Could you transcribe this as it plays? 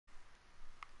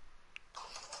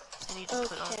I need to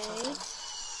put on something.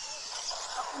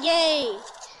 Yay!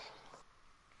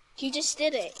 You just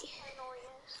did it.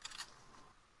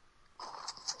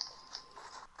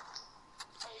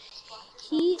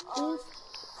 He is bad.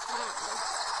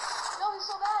 No, he's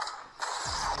so bad.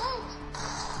 Wait!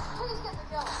 Please get the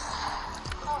kill.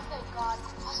 Oh, thank God. I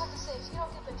was about to say, if you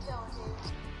don't get the kill, dude.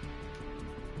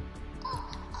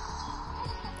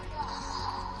 Please get the kill. Oh,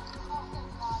 thank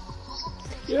God. I was about to say,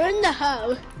 You're in the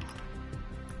hole.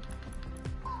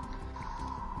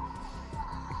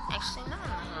 Actually, not in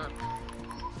the hub.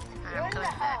 Alright, You're I'm in the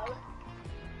coming back. hole.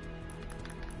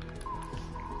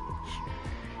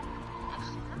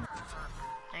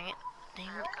 Dang it. Dang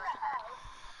it.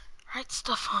 Write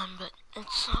stuff on, but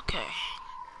it's okay.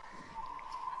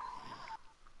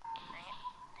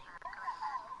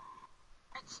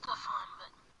 Write stuff on,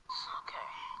 but it's okay.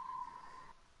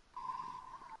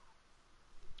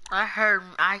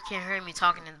 I can hear me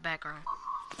talking in the background.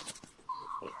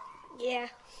 Yeah.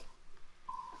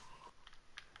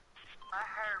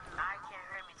 I can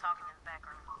hear me talking in the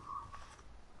background.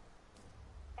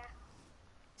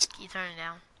 Can you turn it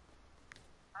down?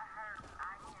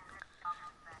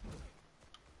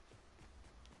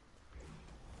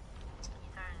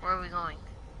 Where are we going?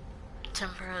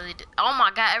 Temporarily. Oh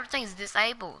my God! Everything's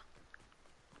disabled.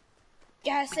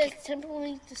 Yeah, it says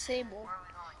temporarily disabled.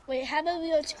 Wait, how about we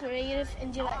go to creative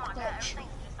and do like glitch?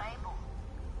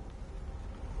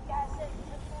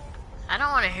 I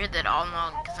don't want to hear that all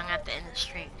along because I'm at the end of the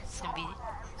stream. It's gonna be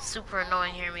super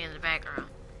annoying hearing me in the background.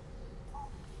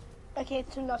 Okay,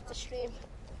 turn off the stream.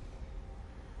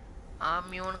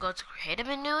 You want to go to creative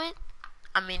and do it?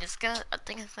 I mean, it's gonna. I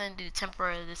think it's gonna do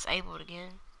temporarily disabled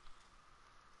again.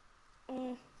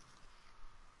 Mm.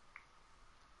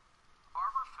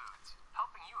 Barber Foods,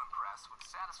 helping you impress with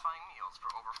satisfying meals for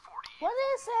over 40 years. What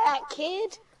is that,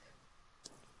 kid?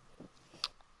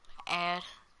 Add.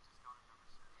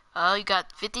 Oh, you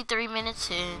got 53 minutes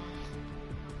in.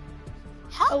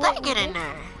 How'd that get in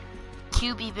there?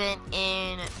 QB been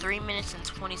in 3 minutes and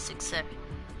 26 seconds.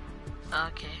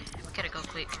 Okay, we gotta go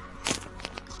quick.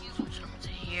 Switch over to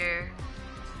here.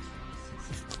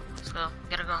 Let's go.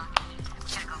 Gotta go.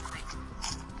 Gotta go quick.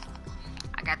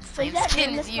 I got the same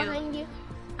skin as you.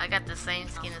 I got the same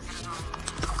skin as you.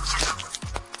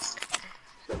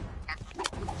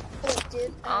 Wait,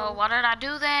 dude. Oh, why did I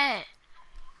do that?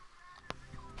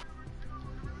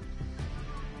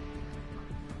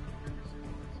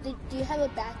 Do you have a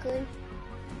backlink?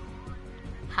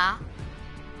 Huh?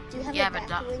 Do you have Yeah, a but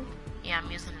backlink? Yeah, I'm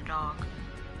using a dog.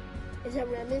 Is it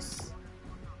Remus?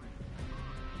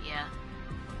 Yeah.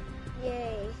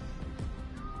 Yay.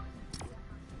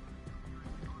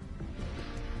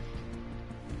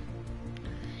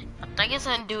 I think it's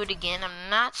gonna do it again. I'm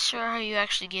not sure how you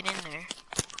actually get in there.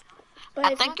 But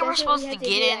I think we're supposed to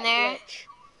get in there. Glitch.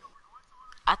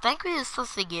 I think we were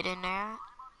supposed to get in there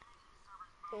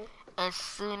Okay. as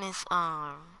soon as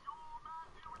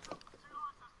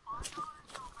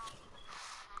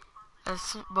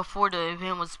before the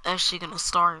event was actually gonna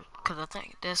start, because I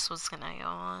think this was gonna go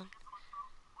on.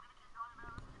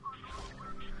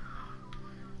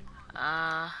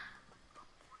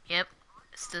 Yep,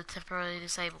 it's still temporarily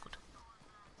disabled.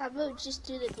 How about just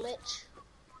do the glitch?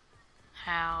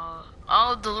 How?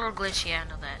 Oh, the little glitch, yeah, I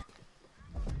know that.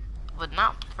 Would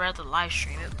not rather live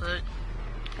stream it, but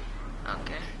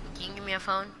okay. Can you give me a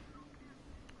phone?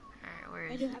 Alright, where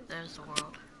is it? There's the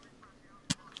world.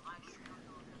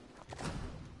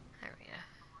 There we go.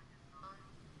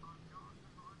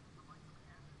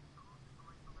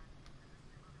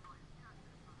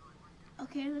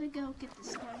 Okay, I'm gonna go get the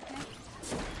scar pack.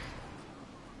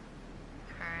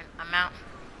 Alright, I'm out.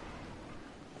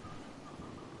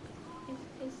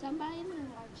 Is somebody in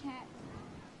our chat?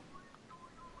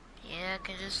 Yeah, I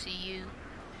can just see you.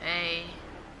 Hey,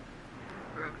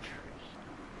 brother.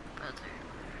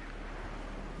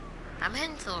 I'm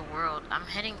heading to the world. I'm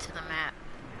heading to the map.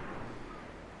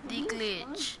 The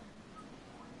glitch.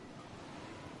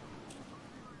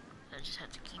 I just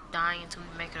have to keep dying until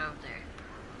we make it over there.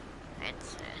 That's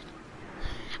sad.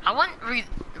 I wouldn't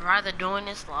rather doing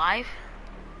this live.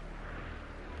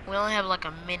 We only have like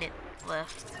a minute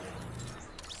left.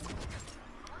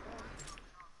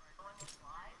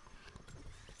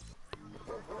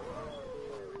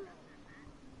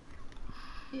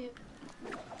 Yeah.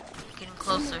 Getting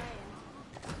closer.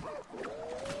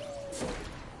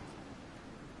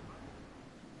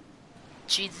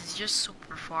 Jesus, you're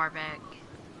super far back.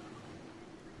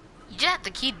 You just have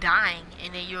to keep dying,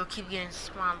 and then you'll keep getting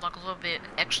spawned like a little bit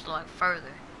extra, like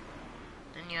further.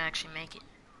 Then you'll actually make it.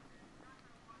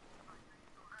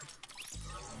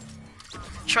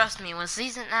 Trust me, when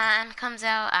season 9 comes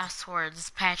out, I swear it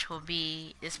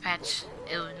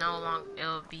will no longer,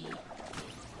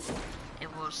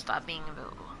 it will stop being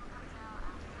available.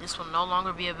 This will no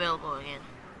longer be available again.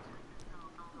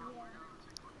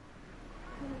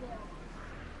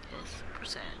 It's super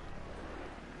sad.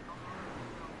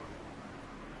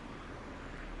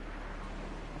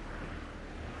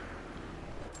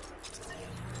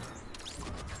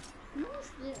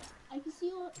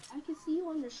 I can see you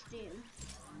on the stream.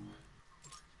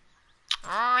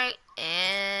 Alright,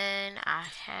 and I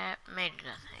have made it,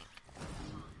 I think.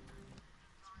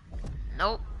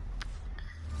 Nope.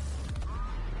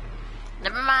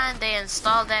 Never mind, they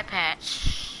installed that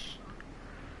patch.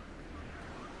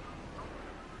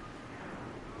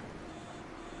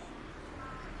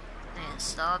 They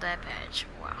installed that patch.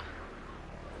 Wow.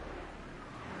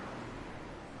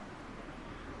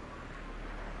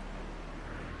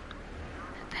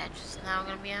 That patch is now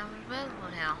gonna be unavailable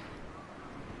now.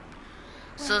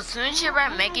 So as soon as you ever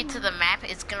make it to the map,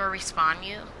 it's gonna respawn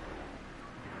you.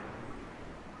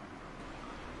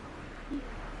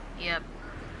 Yep.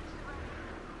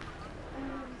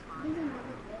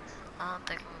 I don't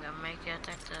think I'm gonna make it.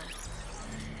 I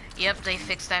think Yep, they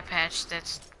fixed that patch.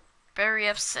 That's very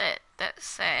upset. That's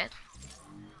sad.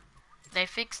 They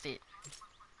fixed it.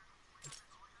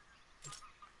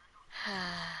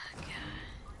 God.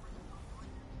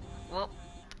 Well.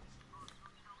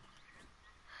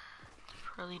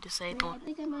 Really disabled. I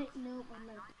think I might know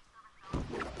one.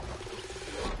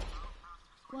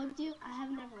 What do I have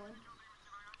another one?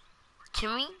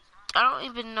 Can we? I don't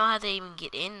even know how they even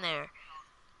get in there.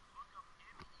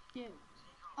 Dude.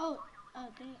 Oh,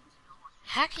 dang.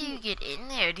 How can you get in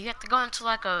there? Do you have to go into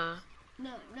like a...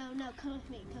 No, come with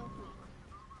me,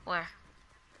 Where?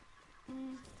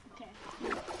 Okay.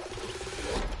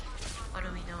 What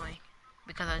are we doing?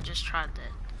 Because I just tried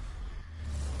that.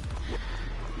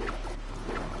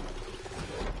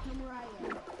 Come where I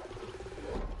am.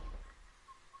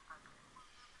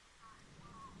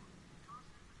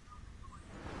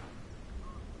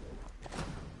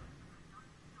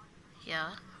 Yeah,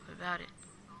 what about it?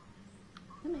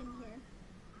 I'm in here.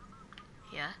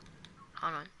 Yeah?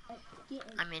 Hold on.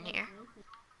 Get in. I'm in here.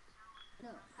 No,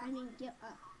 I mean get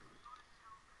up.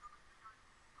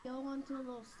 Go onto the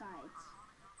little sides.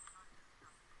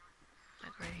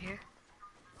 Like right here?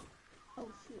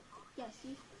 Oh shoot. Yeah,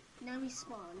 see? Now we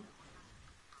spawn.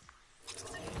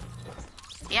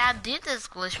 Yeah, I did this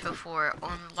glitch before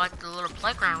on like the little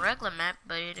playground regular map,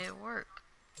 but it didn't work.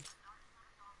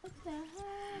 What the heck?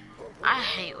 I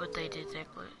hate what they did that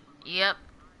glitch. Yep.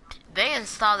 They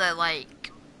installed that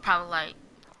like, probably like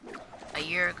a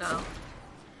year ago.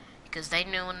 Because they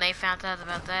knew when they found out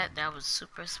about that, that was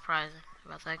super surprising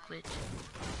about that glitch.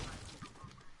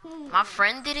 My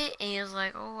friend did it and he was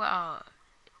like, oh wow.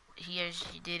 He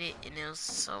actually did it and it was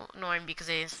so annoying because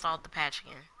they installed the patch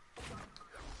again.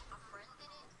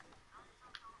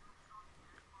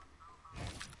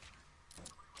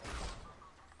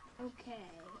 Okay.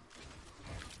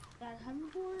 Got a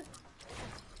hoverboard?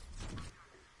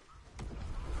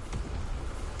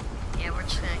 Yeah, we're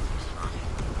just gonna keep spawning.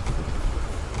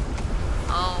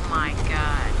 Oh my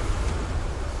god.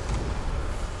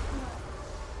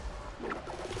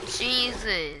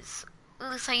 Jesus. It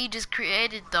looks like you just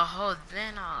created the whole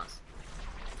Thanos.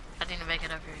 I didn't make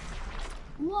it up here.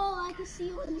 Whoa, I can see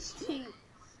you on the street.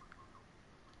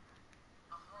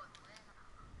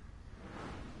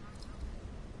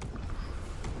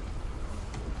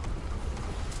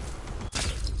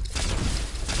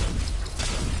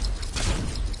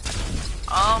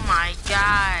 Oh my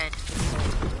god.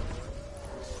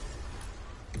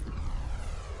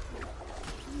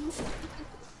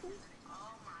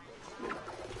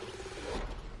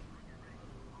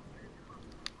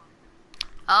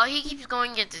 Oh, he keeps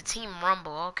going into Team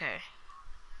Rumble, okay.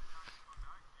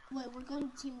 Wait, we're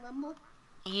going to Team Rumble?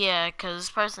 Yeah, because this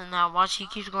person now watch, he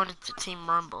keeps going into Team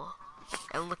Rumble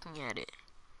and looking at it.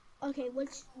 Okay, what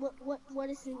is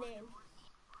the name?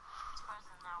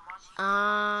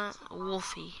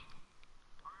 Wolfie.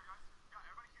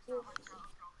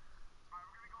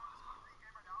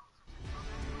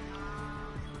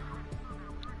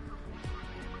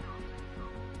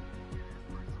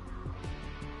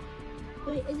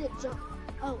 Wait, is it John?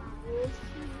 Oh, Wolfie.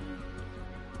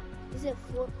 Is it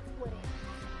wait?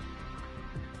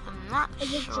 I'm not Is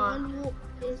sure. it John?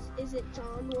 Is it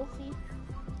John Wolfie?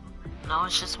 No,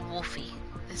 it's just Wolfie.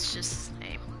 It's just his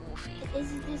name, Wolfie.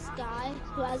 Is it this guy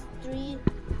who has three,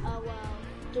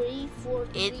 four?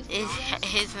 It is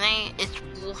his name. It's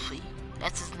Wolfie.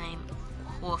 That's his name,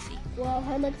 Wolfie. Well,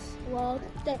 how much? Well,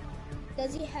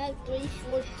 Does he have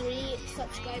 343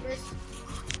 subscribers?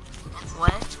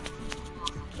 What?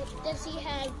 Does he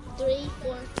have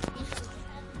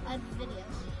 343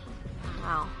 videos?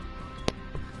 No.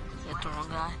 Get the wrong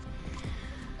guy.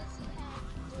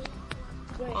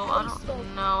 Wait, Well, how I do you spell?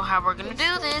 don't know how we're gonna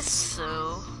do this,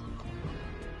 so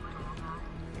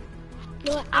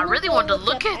No, I I'm really gonna want to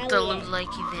look look up at the Elliot. Loot Lake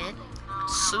event.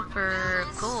 It's super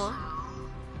cool,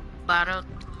 but I don't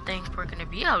think we're gonna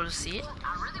be able to see it.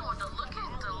 I really want to look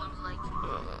at the Loot Lake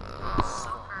event.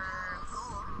 Super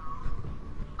cool,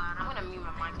 but I'm gonna mute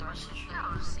my mic though. I should be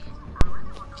able to see it.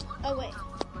 Oh wait.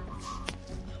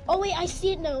 Oh wait, I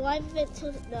see it now. Live event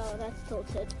tilted. No, that's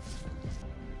tilted.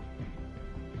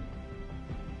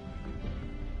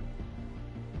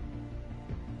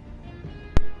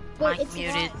 Wait, Mic it's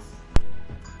muted. live.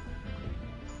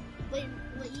 Wait,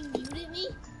 you muted me?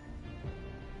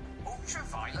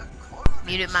 Ultraviolet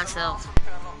Muted myself. We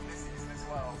can unlock this season as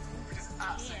well, which is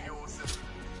absolutely awesome.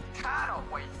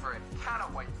 Cannot wait for it.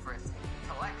 Cannot wait for it.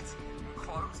 Collect and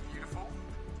close. Beautiful.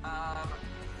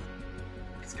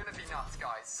 It's gonna be nuts,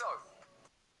 guys. So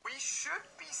we should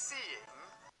be seeing.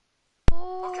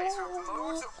 Okay, so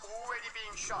modes are already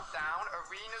being shut down.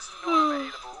 Arenas not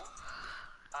available.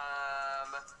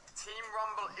 Team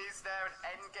Rumble is there and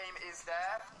Endgame is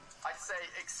there. I'd say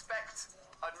expect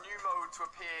a new mode to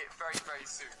appear very, very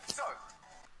soon. So,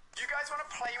 you guys want to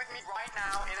play with me right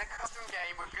now in a custom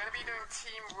game? We're going to be doing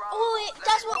Team Rumble. Oh wait,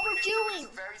 that's what we're doing.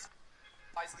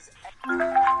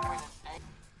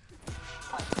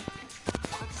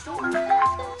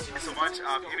 Thank you so much.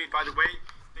 Amy, by the way,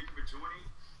 thank you for joining.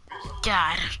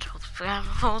 God, I totally forgot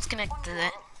my phone was connected to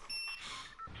that.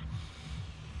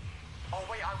 Oh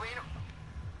wait, Irene.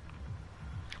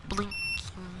 Blink.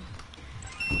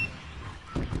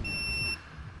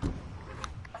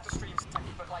 Have to stream second,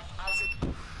 but like as it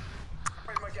in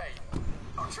my game.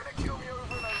 I'm trying to kill me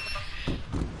over and over.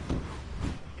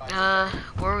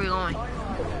 Where are we going?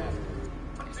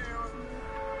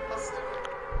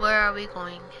 Where are we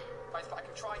going? Guys, but I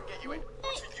can try and get you in to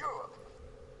Europe.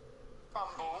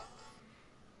 Rumble.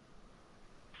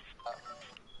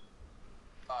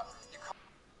 You can't.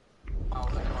 Oh,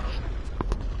 they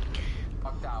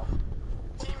bugged out.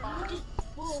 Team Rumble,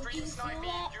 Whoa, do Stream you feel Sniping,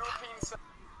 that? European server,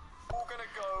 all gonna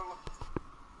go.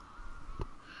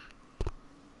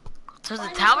 So the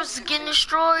towers getting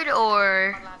destroyed,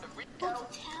 or Land of Go retail.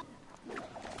 to town.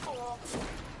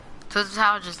 so the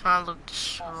tower just not look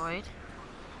destroyed?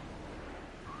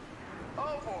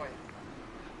 Oh boy.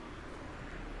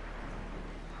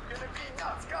 Gonna be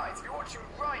nuts, guys. If you're watching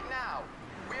right now,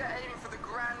 we are aiming for the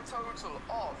grand total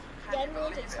of. Can you General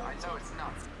believe it? I know it's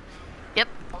nuts. Yep.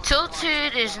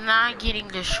 Tilted is not getting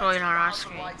destroyed on our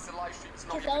screen. Because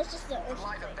that was just the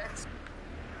earthquake.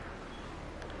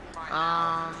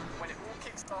 When it all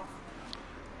kicks off,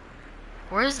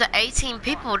 Where's the 18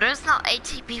 people? There's no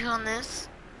 18 people on this.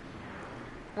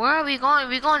 Where are we going?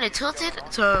 We going to Tilted?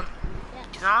 To...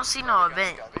 I don't see no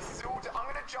event. this is all. I'm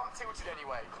gonna jump tilted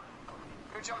anyway.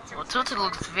 Well, Tilted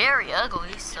looks very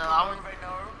ugly, so I would... They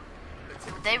know.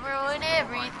 They ruin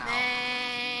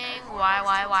everything. Why?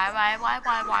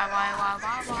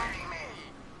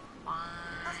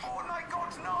 Fortnite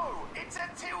gods, no! It's a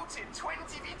tilted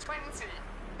 20v20,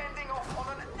 ending off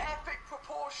on an epic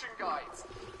proportion, guys.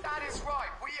 That is right.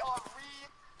 We are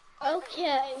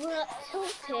Okay, we're at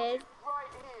tilted. right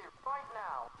here, right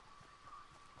now.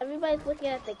 Everybody's looking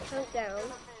at the countdown.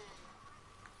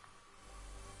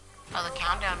 Oh, the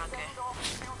countdown, okay.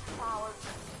 Tilted towers.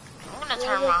 I'm gonna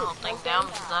turn my whole thing down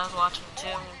because I was watching too.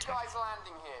 All of you guys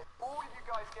landing here. All of you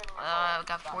guys getting We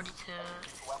got 42.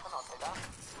 weapon, I'll take that.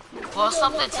 Well,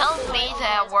 something tells me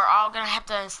that we're all gonna have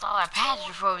to install a patch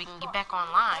before we can get back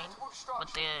online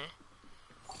with the.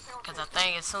 Because I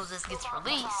think as soon as this gets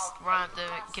released, we're gonna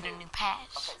have to get a new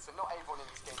patch. So not everyone in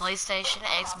this game. PlayStation,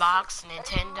 Xbox,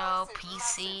 Nintendo,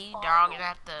 PC, they're all gonna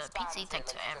have to. PC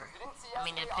takes forever. I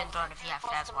mean, it depends on if you have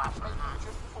fast Wi-Fi or not.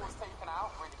 Just before it's taken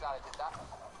out, really glad I did that.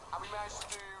 And we managed to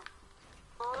do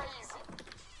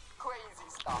crazy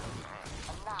stuff.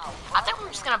 And now, I think we're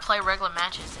just gonna play regular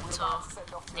matches until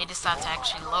they decide to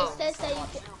actually load.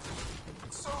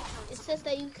 It says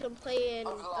that you can play in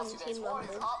Team Rumble.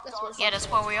 That's what it Yeah, that's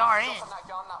where we are in. that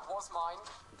gun, that was mine.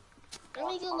 Let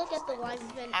me go look at the live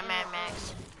event. I'm at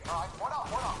Max. Alright, what up?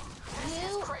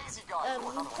 You, Crazy guys.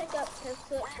 you pick up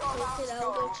tilted.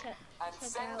 I'll go check And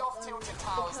send out off tilted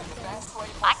towers in the best way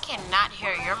I possible. cannot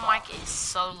hear. Your mic is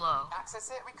so low. Access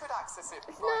it? We could access it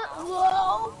It's right not now.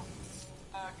 low.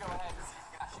 Go ahead and see if we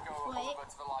can actually go Wait. over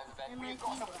to the live event. It We've might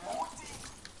got be some low. 40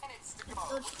 minutes to go.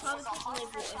 It's probably just my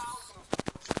voice.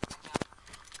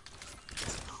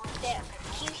 There.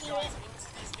 Can you hear it?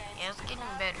 Yeah, it's getting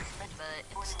better,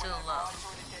 but it's still low.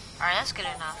 Alright, that's good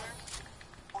enough.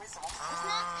 It's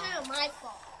not kind of my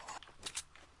fault.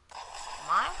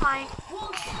 My mic.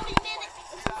 Whoa, 40 minutes.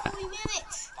 It's been 40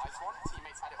 minutes.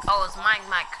 Oh, it's my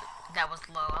mic that was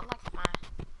low. I like my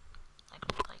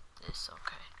like this.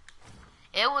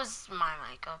 Okay. It was my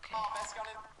mic. Okay. I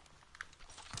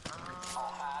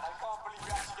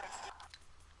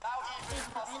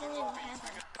don't even have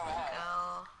it.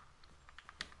 Go.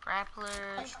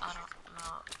 Grapplers. I don't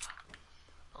know.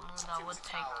 Balloons, I would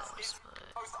take those, but.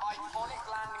 Is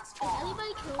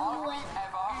anybody killing you at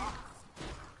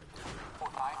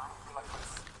Fortnite. You like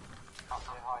this? Up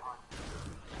here hiding.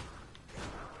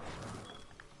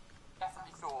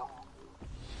 Definitely thought.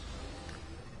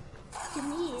 to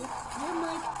me, your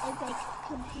mic is like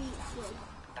complete good.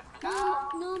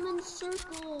 No, I'm in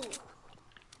circle.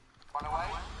 Run away.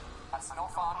 That's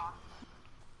not fun.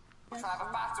 We're trying to have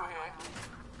a battle here.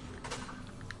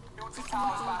 Build two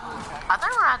towers battle, okay? I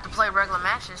think we're gonna have to play regular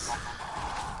matches.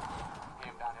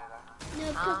 Get him down here though. No,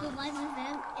 because the live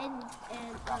event and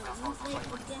usually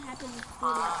it's gonna happen before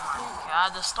Oh the my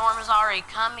god, the storm is already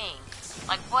coming.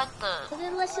 Like, what the? So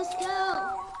then let's just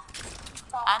go.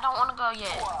 I don't want to go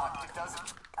yet. It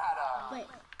doesn't matter. Wait,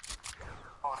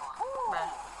 Bruh.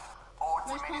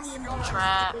 there's probably another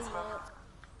Trap. Right.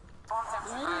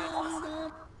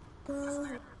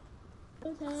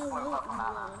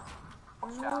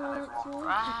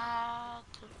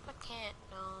 I can't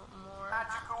no more.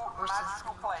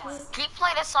 Versus. Can you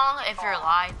play this song if you're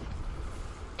live?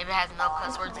 If it has no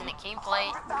cuss words in it, can you play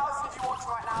it?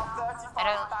 I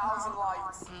don't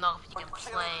know if you can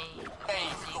play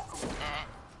music with that.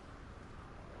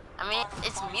 I mean,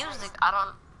 it's music. I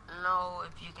don't know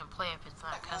if you can play if it's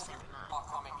not cussing or not.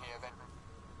 Coming here then.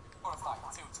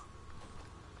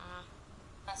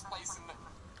 Best place in the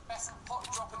best pot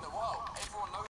drop in the world. Everyone knows.